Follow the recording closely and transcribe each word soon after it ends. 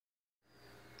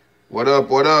What up,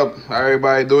 what up? How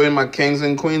everybody doing? My kings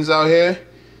and queens out here.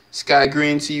 Sky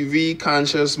Green TV,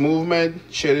 conscious movement,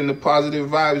 sharing the positive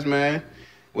vibes, man.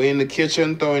 We're in the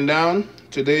kitchen throwing down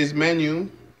today's menu,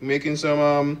 making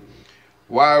some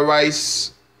wild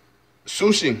rice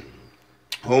sushi,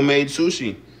 homemade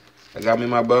sushi. I got me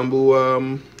my bamboo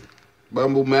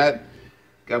mat,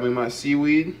 got me my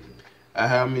seaweed. I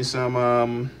have me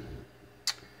some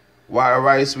wild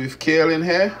rice with kale in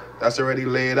here. That's already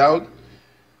laid out.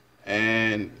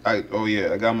 And I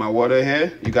got my water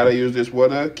here. You gotta use this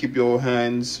water. Keep your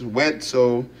hands wet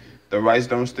so the rice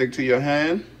don't stick to your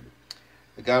hand.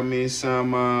 I got me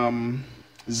some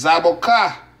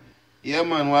zaboka. Yeah,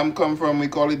 man, where I'm come from, we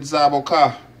call it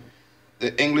zaboka.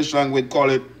 The English language call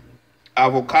it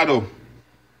avocado.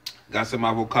 Got some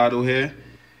avocado here.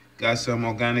 Got some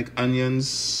organic onions,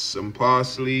 some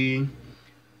parsley,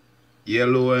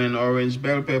 yellow and orange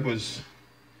bell peppers.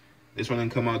 This one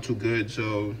didn't come out too good,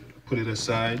 so put it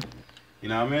aside. You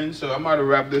know what I mean? So I'm about to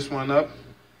wrap this one up.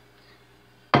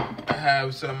 I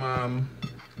have some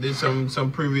did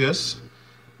some previous.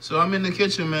 So I'm in the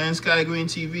kitchen, man. Sky Green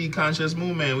TV, conscious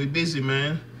movement. We busy,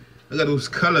 man. Look at those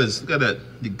colors. Look at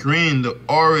that. The green, the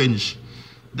orange,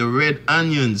 the red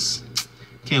onions.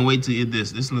 Can't wait to eat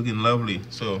this. This is looking lovely.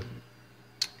 So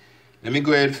let me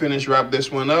go ahead and finish wrap this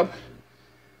one up.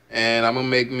 And I'm gonna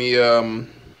make me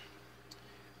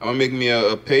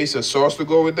a paste, a sauce to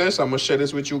go with this. I'm gonna share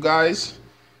this with you guys.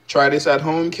 Try this at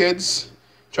home, kids.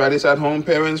 Try this at home,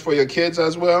 parents, for your kids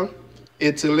as well.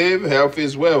 Eat to live, health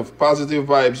is wealth. Positive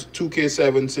vibes,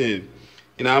 2K17.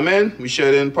 You know what I mean? We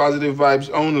share in positive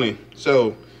vibes only.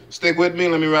 So stick with me.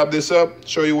 Let me wrap this up,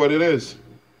 show you what it is.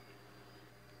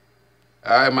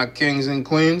 All right, my kings and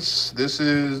queens. This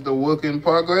is the work in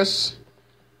progress.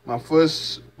 My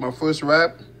first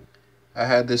wrap. I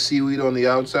had the seaweed on the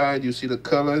outside. You see the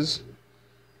colors.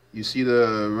 You see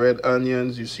the red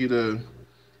onions. You see the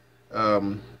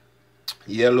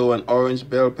yellow and orange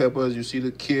bell peppers. You see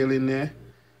the kale in there.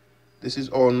 This is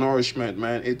all nourishment,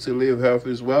 man. Eat to live, health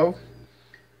is wealth.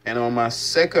 And on my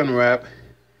second wrap,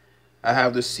 I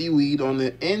have the seaweed on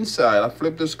the inside. I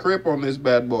flipped the script on this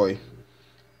bad boy.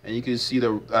 And you can see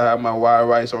I have my wild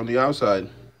rice on the outside.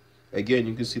 Again,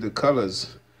 you can see the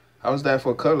colors. How's that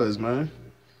for colors, man?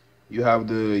 You have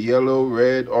the yellow,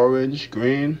 red, orange,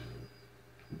 green,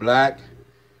 black.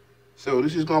 So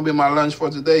this is going to be my lunch for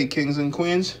today, kings and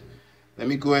queens. Let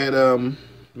me go ahead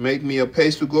make me a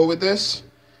paste to go with this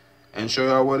and show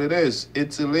y'all what it is.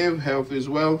 Eat to live, health is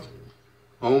wealth.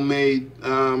 Homemade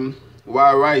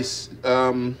wild rice.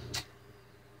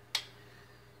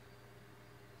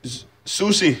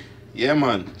 Sushi. Yeah,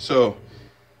 man. So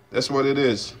that's what it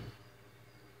is.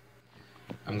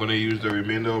 I'm going to use the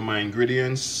remainder of my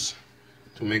ingredients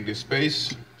to make this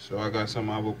paste. So I got some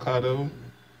avocado,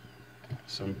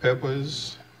 some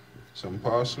peppers, some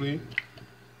parsley.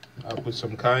 I'll put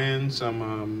some cayenne,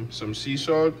 some sea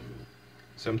salt,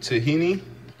 some tahini,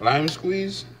 lime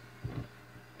squeeze,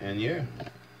 and yeah,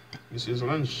 this is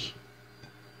lunch.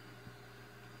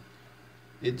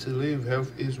 Eat to live,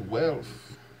 health is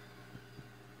wealth.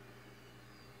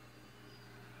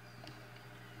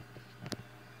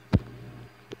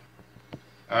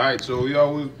 All right, so we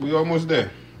almost there.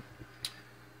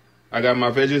 I got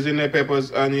my veggies in there,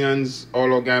 peppers, onions,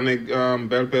 all organic,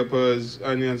 bell peppers,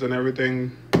 onions, and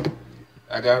everything.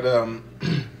 I got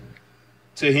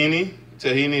tahini.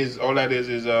 Tahini is all that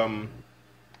is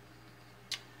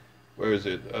where is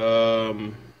it?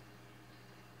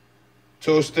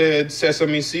 Toasted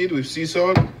sesame seed with sea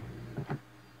salt,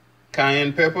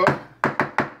 cayenne pepper,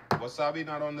 wasabi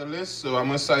not on the list, so I'm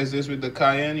gonna size this with the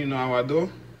cayenne. You know how I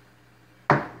do.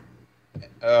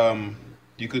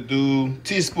 You could do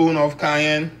teaspoon of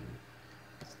cayenne,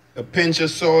 a pinch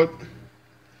of salt,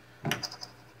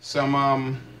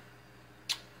 some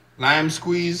lime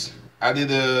squeeze. I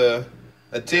did a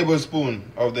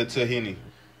tablespoon of the tahini.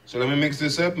 So let me mix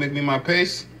this up, make me my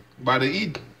paste. About to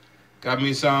eat. Got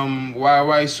me some wild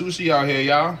rice sushi out here,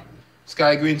 y'all.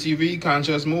 Sky Green TV,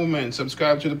 conscious movement.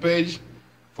 Subscribe to the page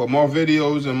for more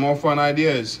videos and more fun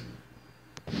ideas.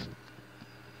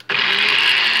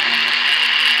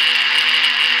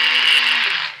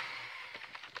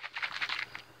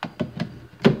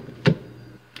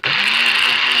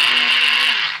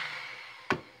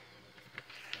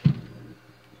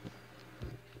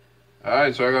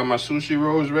 Alright, so I got my sushi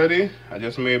rolls ready. I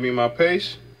just made me my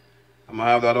paste. I'm gonna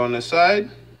have that on the side.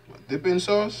 My dipping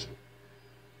sauce.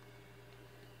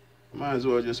 Might as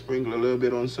well just sprinkle a little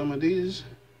bit on some of these.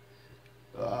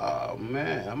 Oh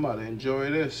man, I'm about to enjoy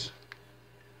this.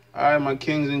 Alright, my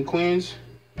kings and queens.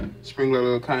 Sprinkle a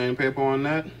little cayenne pepper on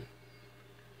that.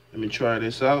 Let me try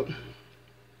this out.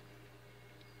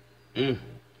 Mm.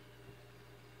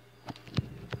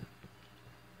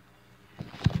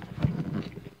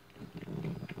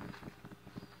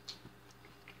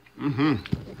 Mm-hmm.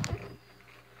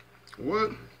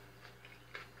 What?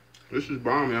 This is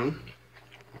bomb, man.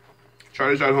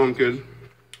 Try this at home, kids.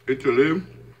 Eat to live.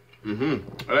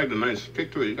 Mm-hmm. I like the nice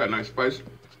kick to it. You got nice spice.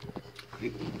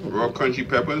 Raw crunchy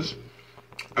peppers,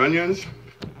 onions,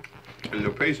 and the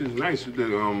paste is nice.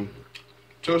 The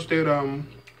toasted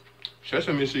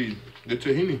sesame seed, the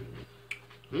tahini.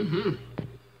 Mm-hmm.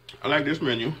 I like this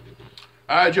menu.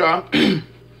 All right, y'all.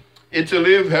 Eat to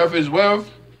live, health is wealth.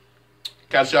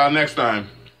 Catch y'all next time.